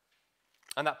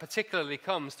 And that particularly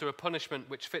comes through a punishment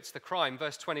which fits the crime.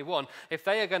 Verse 21, if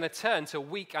they are going to turn to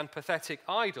weak and pathetic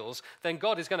idols, then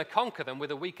God is going to conquer them with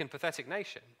a weak and pathetic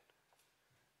nation.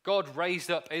 God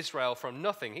raised up Israel from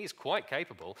nothing. He's quite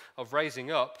capable of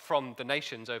raising up from the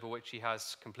nations over which he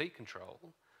has complete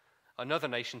control another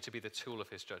nation to be the tool of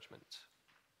his judgment.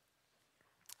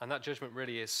 And that judgment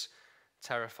really is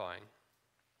terrifying.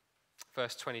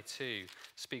 Verse 22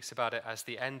 speaks about it as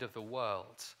the end of the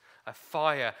world, a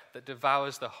fire that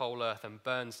devours the whole earth and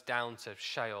burns down to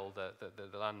Sheol,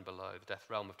 the land below, the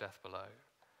realm of death below.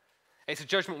 It's a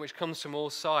judgment which comes from all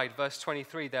sides. Verse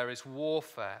 23, there is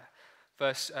warfare.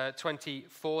 Verse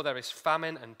 24, there is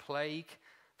famine and plague.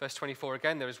 Verse 24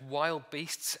 again, there is wild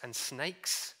beasts and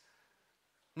snakes.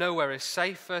 Nowhere is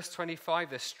safe, verse 25.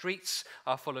 The streets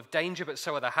are full of danger, but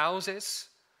so are the houses.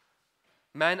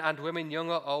 Men and women, young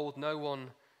or old, no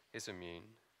one is immune.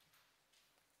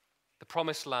 The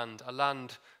promised land, a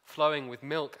land flowing with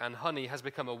milk and honey, has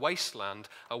become a wasteland,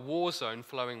 a war zone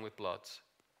flowing with blood.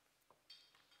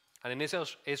 And in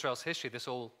Israel's history, this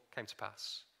all came to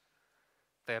pass.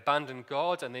 They abandoned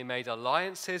God and they made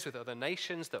alliances with other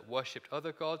nations that worshipped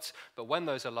other gods. But when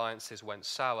those alliances went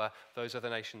sour, those other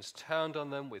nations turned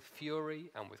on them with fury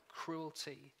and with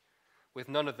cruelty, with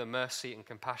none of the mercy and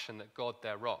compassion that God,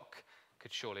 their rock,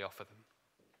 could surely offer them.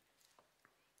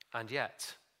 And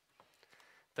yet,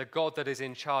 the God that is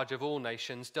in charge of all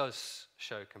nations does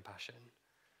show compassion.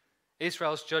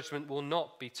 Israel's judgment will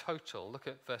not be total. Look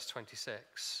at verse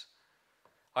 26.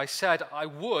 I said I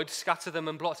would scatter them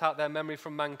and blot out their memory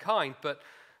from mankind, but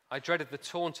I dreaded the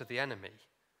taunt of the enemy,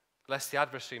 lest the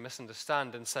adversary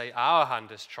misunderstand and say, our hand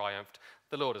has triumphed.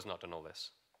 The Lord has not done all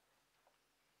this.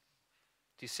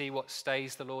 Do you see what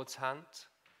stays the Lord's hand?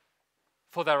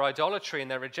 For their idolatry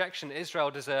and their rejection, Israel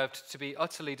deserved to be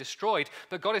utterly destroyed.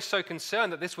 But God is so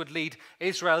concerned that this would lead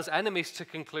Israel's enemies to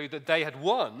conclude that they had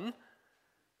won,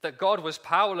 that God was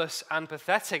powerless and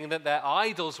pathetic, and that their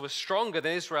idols were stronger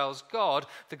than Israel's God,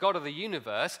 the God of the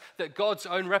universe, that God's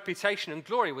own reputation and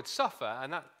glory would suffer,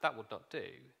 and that would not do.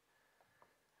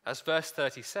 As verse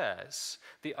 30 says,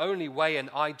 the only way an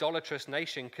idolatrous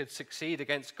nation could succeed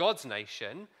against God's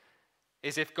nation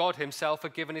is if God himself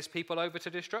had given his people over to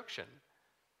destruction,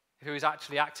 if he was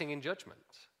actually acting in judgment.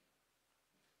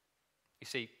 You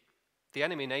see, the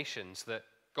enemy nations that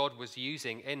God was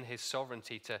using in his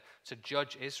sovereignty to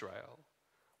judge Israel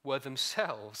were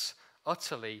themselves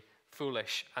utterly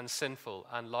foolish and sinful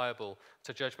and liable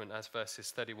to judgment, as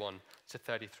verses 31 to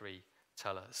 33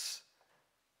 tell us.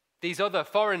 These other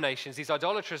foreign nations, these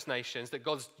idolatrous nations that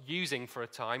God's using for a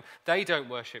time, they don't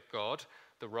worship God,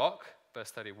 the rock, verse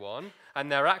 31,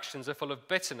 and their actions are full of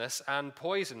bitterness and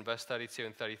poison, verse 32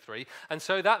 and 33. And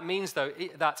so that means, though,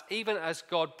 that even as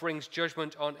God brings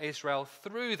judgment on Israel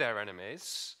through their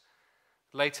enemies,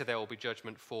 later there will be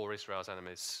judgment for Israel's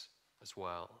enemies as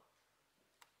well.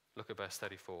 Look at verse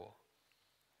 34.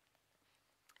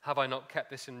 Have I not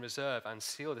kept this in reserve and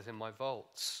sealed it in my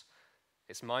vaults?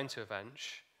 It's mine to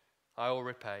avenge. I will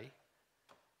repay.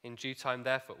 In due time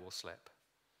their foot will slip.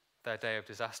 Their day of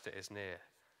disaster is near,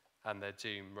 and their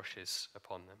doom rushes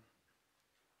upon them.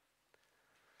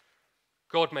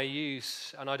 God may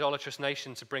use an idolatrous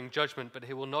nation to bring judgment, but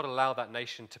he will not allow that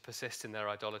nation to persist in their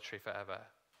idolatry forever.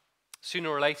 Sooner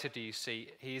or later, do you see,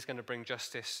 he is going to bring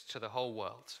justice to the whole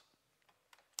world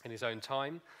in his own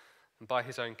time and by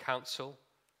his own counsel,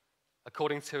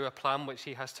 according to a plan which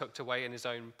he has tucked away in his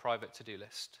own private to-do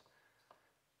list.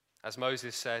 As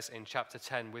Moses says in chapter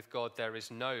 10, with God there is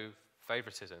no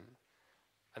favoritism,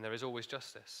 and there is always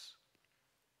justice.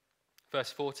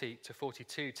 Verse 40 to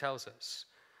 42 tells us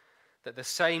that the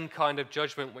same kind of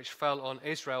judgment which fell on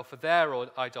Israel for their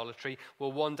idolatry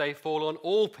will one day fall on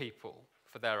all people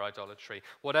for their idolatry,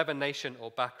 whatever nation or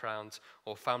background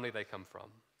or family they come from.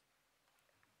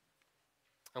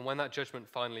 And when that judgment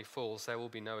finally falls, there will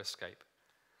be no escape.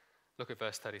 Look at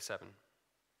verse 37.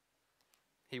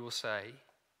 He will say,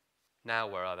 now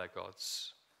where are their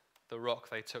gods? The rock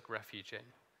they took refuge in.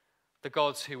 The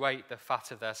gods who ate the fat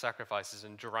of their sacrifices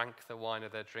and drank the wine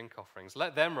of their drink offerings.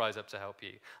 Let them rise up to help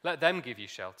you. Let them give you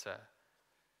shelter.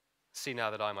 See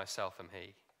now that I myself am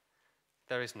he.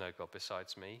 There is no God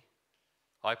besides me.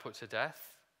 I put to death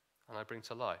and I bring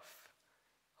to life.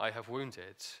 I have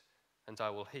wounded and I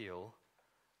will heal,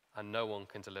 and no one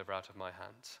can deliver out of my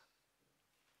hand.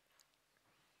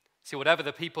 See, whatever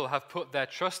the people have put their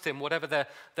trust in, whatever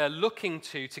they're looking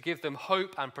to give them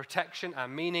hope and protection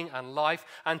and meaning and life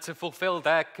and to fulfill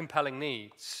their compelling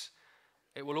needs,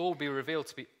 it will all be revealed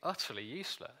to be utterly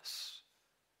useless.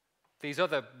 These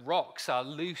other rocks are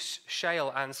loose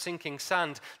shale and sinking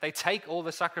sand. They take all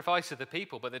the sacrifice of the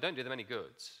people, but they don't do them any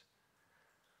good.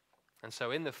 And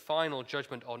so in the final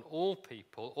judgment on all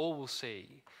people, all will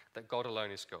see that God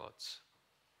alone is God's.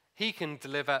 He can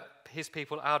deliver his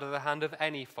people out of the hand of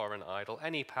any foreign idol,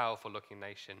 any powerful-looking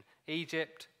nation.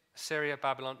 Egypt, Syria,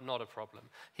 Babylon, not a problem.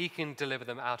 He can deliver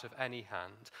them out of any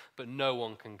hand, but no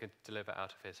one can deliver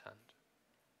out of his hand.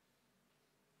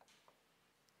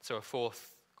 So a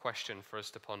fourth question for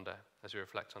us to ponder as we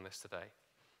reflect on this today.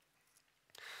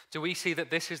 Do we see that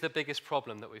this is the biggest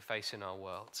problem that we face in our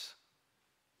world?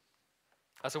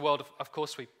 As a world, of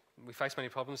course, we face many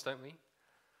problems, don't we?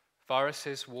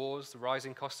 Viruses, wars, the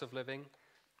rising cost of living,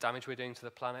 damage we're doing to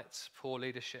the planet, poor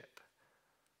leadership.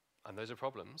 And those are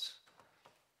problems.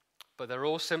 But they're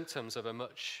all symptoms of a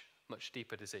much, much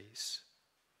deeper disease.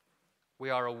 We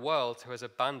are a world who has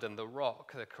abandoned the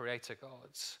rock, the creator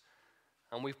gods.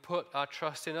 And we've put our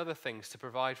trust in other things to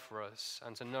provide for us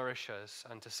and to nourish us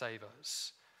and to save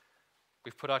us.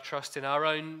 We've put our trust in our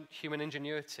own human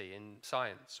ingenuity, in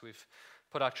science. We've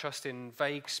put our trust in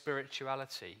vague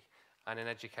spirituality and in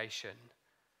education,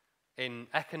 in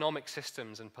economic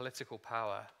systems and political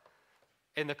power,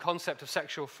 in the concept of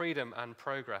sexual freedom and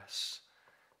progress,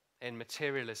 in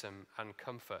materialism and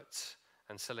comfort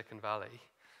and Silicon Valley,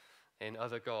 in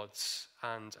other gods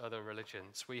and other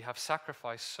religions. We have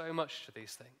sacrificed so much to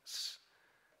these things,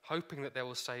 hoping that they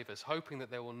will save us, hoping that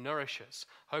they will nourish us,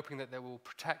 hoping that they will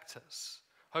protect us,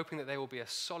 hoping that they will be a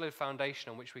solid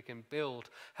foundation on which we can build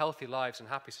healthy lives and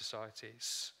happy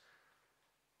societies.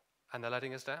 And they're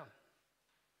letting us down.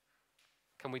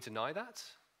 Can we deny that?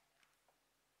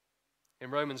 In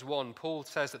Romans 1, Paul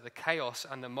says that the chaos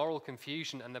and the moral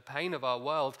confusion and the pain of our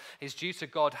world is due to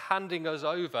God handing us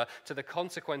over to the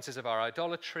consequences of our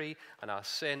idolatry and our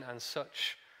sin, and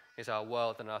such is our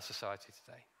world and our society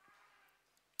today.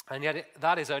 And yet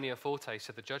that is only a foretaste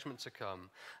of the judgment to come,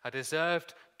 a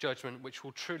deserved judgment which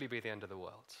will truly be the end of the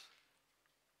world.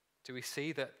 Do we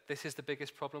see that this is the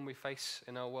biggest problem we face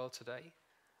in our world today?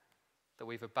 That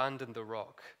we've abandoned the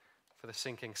rock for the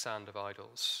sinking sand of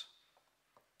idols.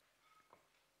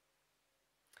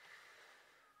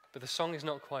 But the song is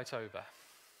not quite over.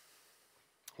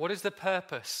 What is the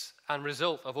purpose and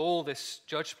result of all this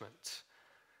judgment?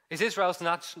 Is Israel's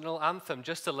national anthem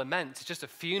just a lament, just a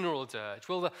funeral dirge?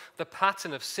 Will the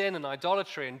pattern of sin and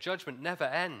idolatry and judgment never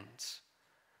end?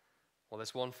 Well,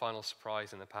 there's one final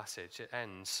surprise in the passage. It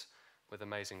ends with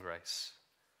amazing grace.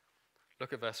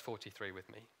 Look at verse 43 with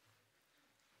me.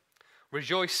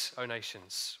 Rejoice, O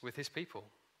nations, with his people,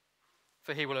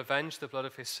 for he will avenge the blood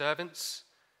of his servants.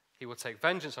 He will take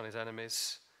vengeance on his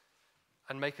enemies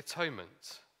and make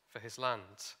atonement for his land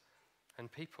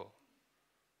and people.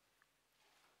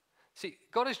 See,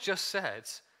 God has just said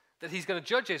that he's going to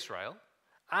judge Israel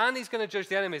and he's going to judge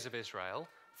the enemies of Israel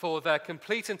for their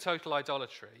complete and total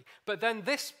idolatry. But then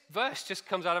this verse just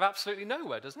comes out of absolutely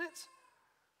nowhere, doesn't it?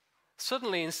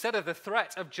 Suddenly, instead of the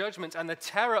threat of judgment and the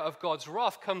terror of God's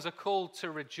wrath, comes a call to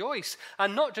rejoice.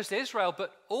 And not just Israel,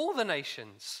 but all the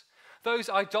nations. Those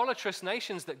idolatrous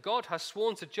nations that God has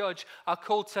sworn to judge are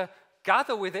called to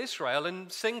gather with Israel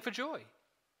and sing for joy.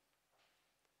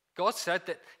 God said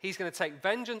that he's going to take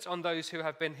vengeance on those who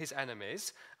have been his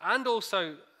enemies, and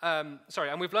also, and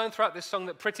we've learned throughout this song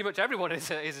that pretty much everyone is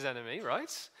his enemy,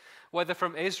 right? Whether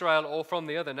from Israel or from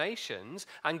the other nations,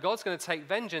 and God's going to take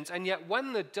vengeance, and yet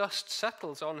when the dust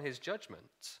settles on his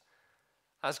judgment,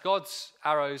 as God's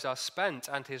arrows are spent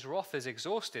and his wrath is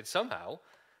exhausted, somehow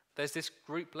there's this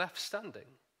group left standing.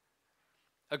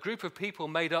 A group of people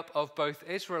made up of both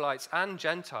Israelites and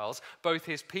Gentiles, both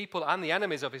his people and the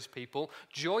enemies of his people,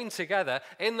 joined together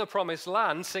in the promised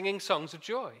land singing songs of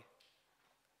joy.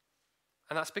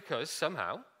 And that's because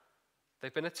somehow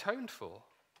they've been atoned for.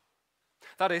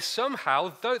 That is, somehow,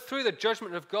 through the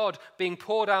judgment of God being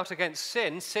poured out against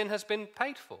sin, sin has been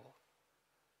paid for.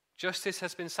 Justice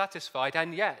has been satisfied,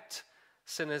 and yet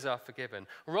sinners are forgiven.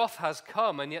 Wrath has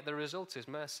come, and yet the result is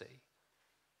mercy.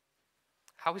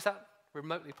 How is that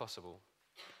remotely possible?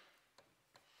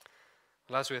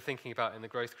 Well, as we were thinking about in the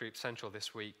Growth Group Central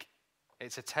this week,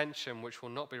 it's a tension which will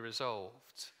not be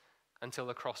resolved until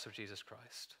the cross of Jesus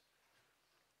Christ.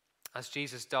 As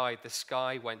Jesus died, the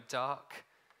sky went dark,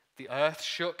 the earth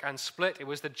shook and split. It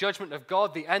was the judgment of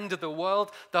God, the end of the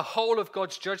world, the whole of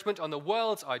God's judgment on the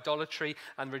world's idolatry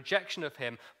and rejection of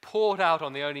him poured out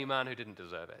on the only man who didn't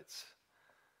deserve it.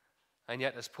 And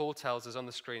yet, as Paul tells us on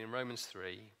the screen in Romans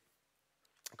 3,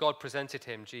 God presented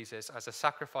him, Jesus, as a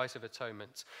sacrifice of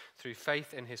atonement through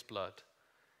faith in his blood.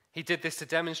 He did this to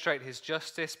demonstrate his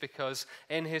justice because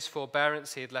in his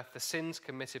forbearance he had left the sins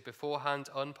committed beforehand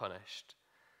unpunished.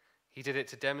 He did it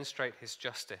to demonstrate his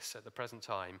justice at the present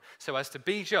time, so as to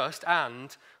be just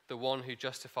and the one who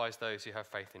justifies those who have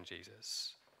faith in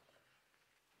Jesus.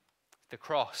 The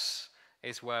cross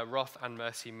is where wrath and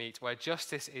mercy meet, where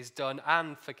justice is done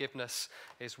and forgiveness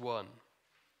is won.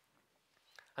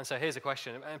 And so here's a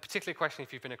question, and particularly a question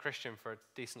if you've been a Christian for a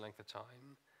decent length of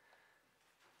time.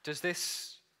 Does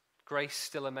this grace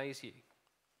still amaze you?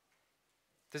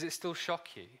 Does it still shock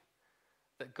you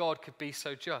that God could be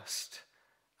so just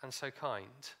and so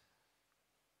kind?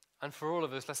 And for all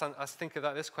of us, let's think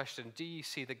about this question. Do you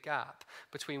see the gap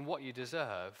between what you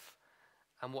deserve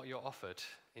and what you're offered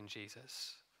in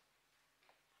Jesus?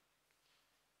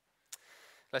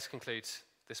 Let's conclude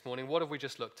this morning. What have we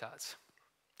just looked at?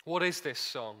 What is this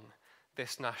song,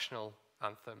 this national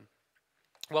anthem?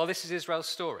 Well, this is Israel's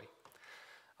story.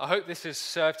 I hope this has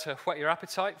served to whet your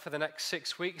appetite for the next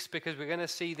 6 weeks, because we're going to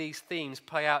see these themes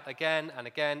play out again and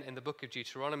again in the book of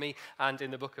Deuteronomy and in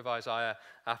the book of Isaiah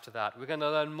after that. We're going to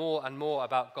learn more and more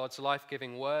about God's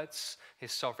life-giving words,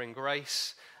 his sovereign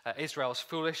grace, Israel's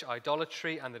foolish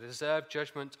idolatry and the deserved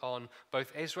judgment on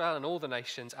both Israel and all the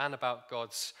nations, and about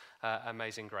God's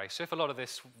amazing grace. So if a lot of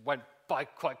this went by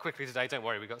quite quickly today, don't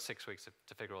worry, we've got 6 weeks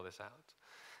to figure all this out.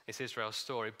 It's Israel's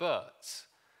story, but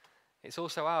it's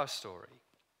also our story.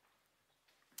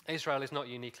 Israel is not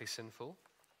uniquely sinful.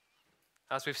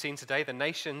 As we've seen today, the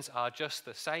nations are just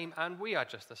the same, and we are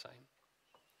just the same.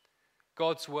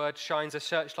 God's word shines a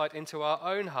searchlight into our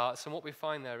own hearts, and what we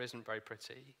find there isn't very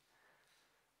pretty.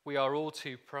 We are all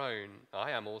too prone,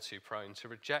 I am all too prone, to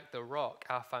reject the rock,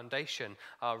 our foundation,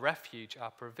 our refuge,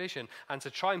 our provision, and to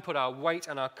try and put our weight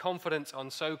and our confidence on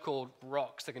so-called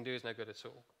rocks that can do us no good at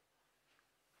all.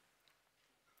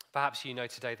 Perhaps you know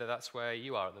today that that's where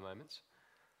you are at the moment.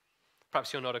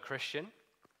 Perhaps you're not a Christian,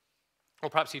 or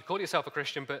perhaps you'd call yourself a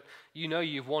Christian, but you know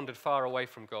you've wandered far away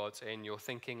from God in your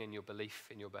thinking, in your belief,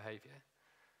 in your behavior.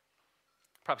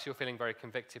 Perhaps you're feeling very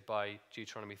convicted by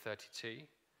Deuteronomy 32.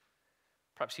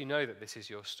 Perhaps you know that this is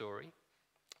your story,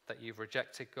 that you've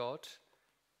rejected God,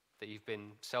 that you've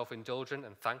been self-indulgent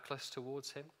and thankless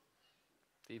towards him,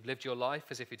 that you've lived your life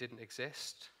as if he didn't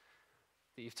exist,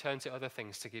 that you've turned to other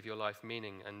things to give your life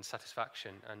meaning and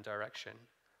satisfaction and direction.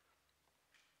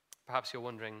 Perhaps you're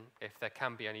wondering if there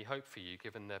can be any hope for you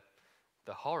given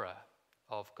the horror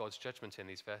of God's judgment in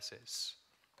these verses.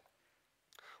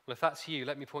 Well, if that's you,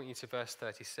 let me point you to verse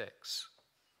 36,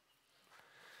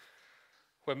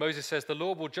 where Moses says, "The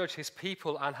Lord will judge his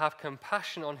people and have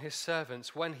compassion on his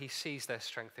servants when he sees their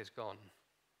strength is gone,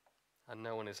 and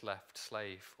no one is left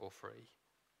slave or free."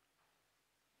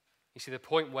 You see, the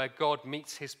point where God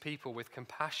meets his people with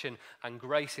compassion and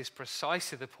grace is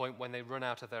precisely the point when they run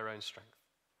out of their own strength,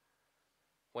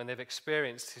 when they've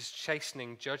experienced his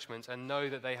chastening judgment and know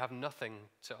that they have nothing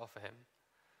to offer him.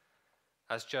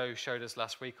 As Joe showed us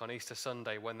last week on Easter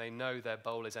Sunday, when they know their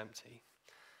bowl is empty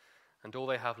and all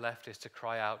they have left is to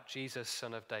cry out, "Jesus,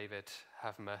 Son of David,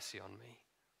 have mercy on me."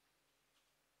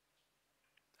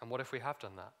 And what if we have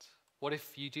done that? What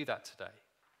if you do that today?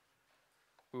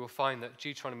 We will find that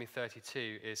Deuteronomy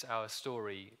 32 is our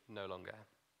story no longer.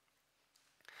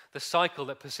 The cycle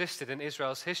that persisted in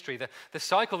Israel's history, the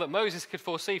cycle that Moses could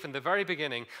foresee from the very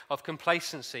beginning of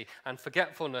complacency and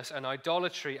forgetfulness and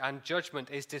idolatry and judgment,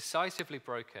 is decisively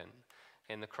broken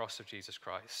in the cross of Jesus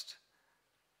Christ.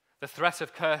 The threat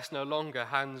of curse no longer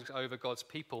hangs over God's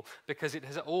people because it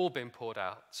has all been poured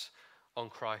out on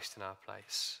Christ in our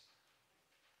place.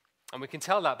 And we can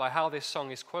tell that by how this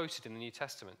song is quoted in the New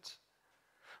Testament.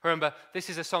 Remember, this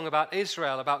is a song about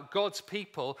Israel, about God's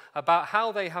people, about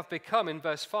how they have become, in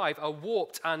verse 5, a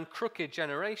warped and crooked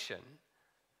generation.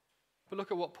 But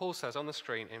look at what Paul says on the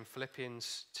screen in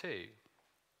Philippians 2.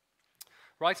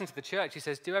 Writing to the church, he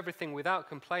says, "Do everything without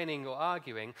complaining or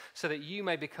arguing, so that you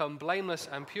may become blameless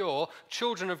and pure,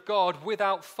 children of God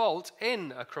without fault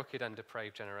in a crooked and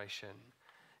depraved generation,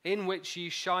 in which you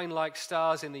shine like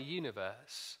stars in the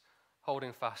universe,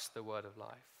 holding fast the word of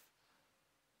life."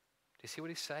 Do you see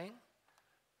what he's saying?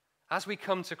 As we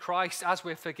come to Christ, as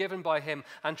we're forgiven by him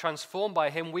and transformed by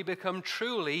him, we become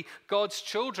truly God's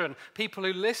children, people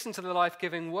who listen to the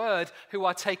life-giving word, who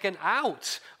are taken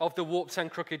out of the warped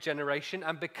and crooked generation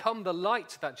and become the light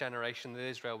to that generation that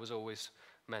Israel was always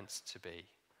meant to be.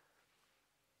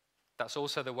 That's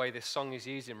also the way this song is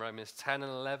used in Romans 10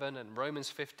 and 11 and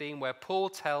Romans 15, where Paul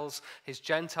tells his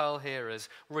Gentile hearers,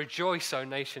 "Rejoice, O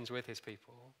nations, with his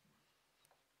people."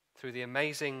 Through the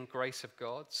amazing grace of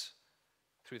God,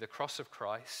 through the cross of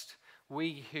Christ,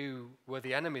 we who were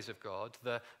the enemies of God,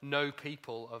 the no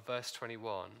people of verse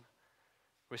 21,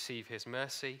 receive his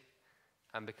mercy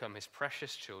and become his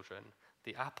precious children,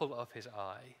 the apple of his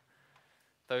eye,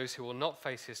 those who will not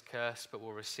face his curse but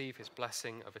will receive his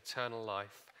blessing of eternal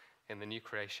life in the new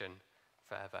creation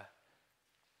forever.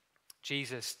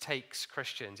 Jesus takes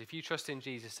Christians. If you trust in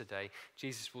Jesus today,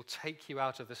 Jesus will take you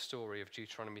out of the story of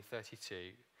Deuteronomy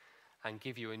 32 and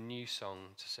give you a new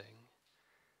song to sing.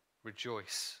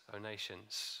 Rejoice, O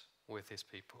nations, with his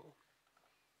people.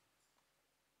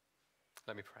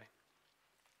 Let me pray.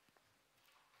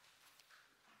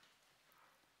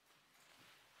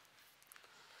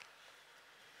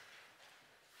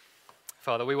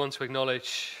 Father, we want to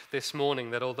acknowledge this morning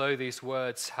that although these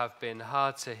words have been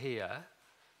hard to hear,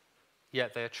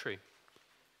 yet they're true.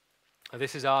 And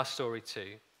this is our story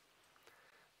too,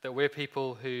 that we're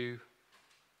people who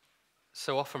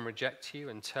so often reject you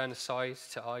and turn aside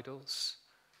to idols,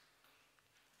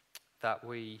 that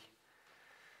we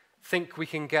think we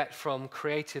can get from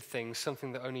created things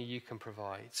something that only you can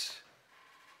provide.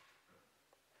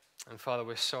 And Father,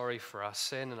 we're sorry for our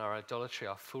sin and our idolatry,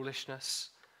 our foolishness.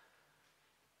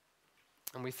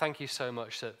 And we thank you so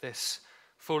much that this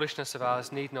foolishness of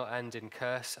ours need not end in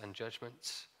curse and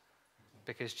judgment,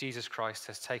 because Jesus Christ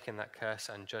has taken that curse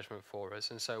and judgment for us.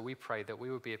 And so we pray that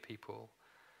we would be a people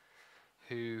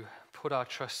who put our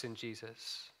trust in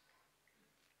Jesus,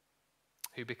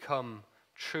 who become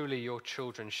truly your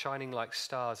children, shining like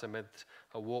stars amid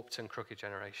a warped and crooked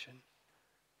generation.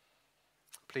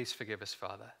 Please forgive us,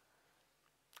 Father,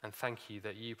 and thank you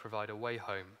that you provide a way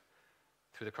home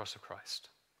through the cross of Christ.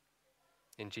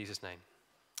 In Jesus' name,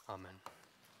 amen.